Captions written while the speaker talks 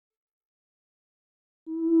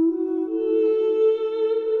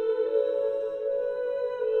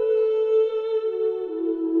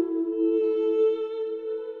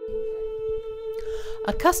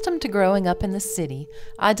Accustomed to growing up in the city,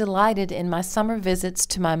 I delighted in my summer visits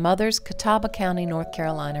to my mother's Catawba County, North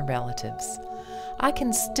Carolina relatives. I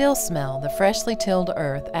can still smell the freshly tilled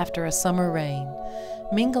earth after a summer rain,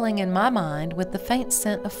 mingling in my mind with the faint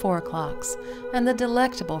scent of 4 o'clocks and the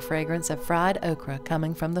delectable fragrance of fried okra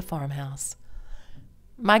coming from the farmhouse.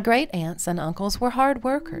 My great-aunts and uncles were hard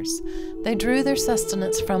workers. They drew their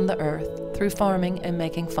sustenance from the earth through farming and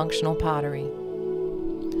making functional pottery.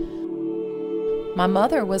 My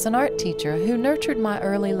mother was an art teacher who nurtured my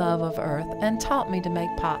early love of earth and taught me to make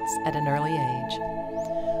pots at an early age.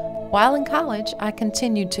 While in college, I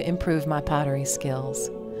continued to improve my pottery skills.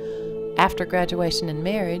 After graduation and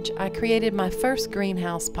marriage, I created my first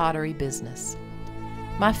greenhouse pottery business.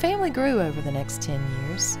 My family grew over the next 10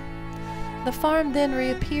 years. The farm then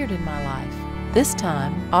reappeared in my life, this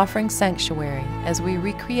time offering sanctuary as we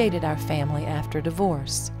recreated our family after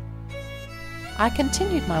divorce. I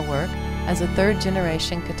continued my work as a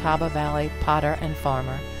third-generation Catawba Valley potter and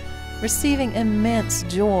farmer, receiving immense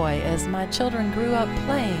joy as my children grew up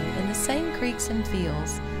playing in the same creeks and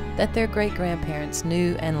fields that their great-grandparents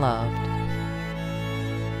knew and loved.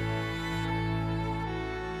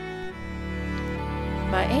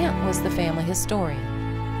 My aunt was the family historian.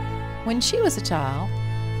 When she was a child,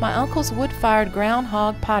 my uncle's wood-fired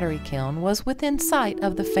groundhog pottery kiln was within sight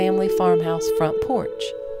of the family farmhouse front porch.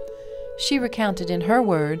 She recounted in her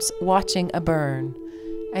words watching a burn,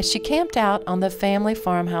 as she camped out on the family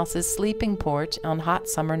farmhouse's sleeping porch on hot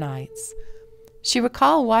summer nights. She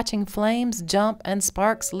recalled watching flames jump and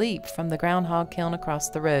sparks leap from the groundhog kiln across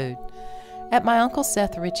the road at my Uncle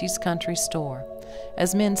Seth Ritchie's country store,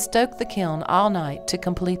 as men stoked the kiln all night to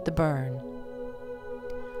complete the burn.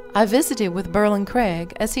 I visited with Berlin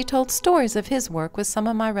Craig as he told stories of his work with some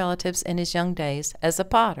of my relatives in his young days as a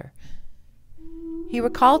potter. He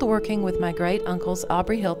recalled working with my great-uncles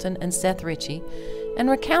Aubrey Hilton and Seth Ritchie and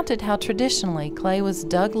recounted how traditionally clay was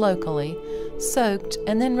dug locally, soaked,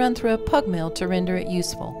 and then run through a pug mill to render it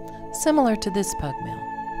useful, similar to this pug mill.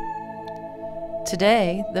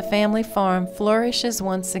 Today, the family farm flourishes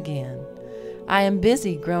once again. I am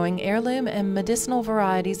busy growing heirloom and medicinal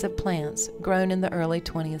varieties of plants grown in the early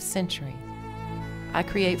 20th century. I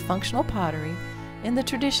create functional pottery in the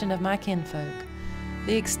tradition of my kinfolk,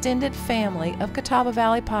 the extended family of Catawba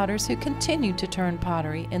Valley potters who continue to turn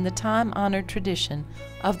pottery in the time-honored tradition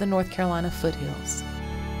of the North Carolina foothills.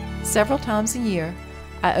 Several times a year,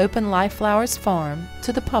 I open Life Flowers Farm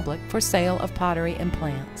to the public for sale of pottery and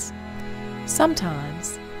plants.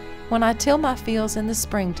 Sometimes, when I till my fields in the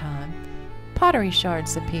springtime, pottery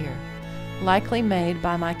shards appear, likely made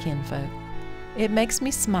by my kinfolk. It makes me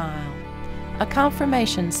smile, a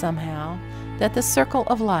confirmation somehow that the circle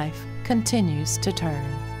of life continues to turn.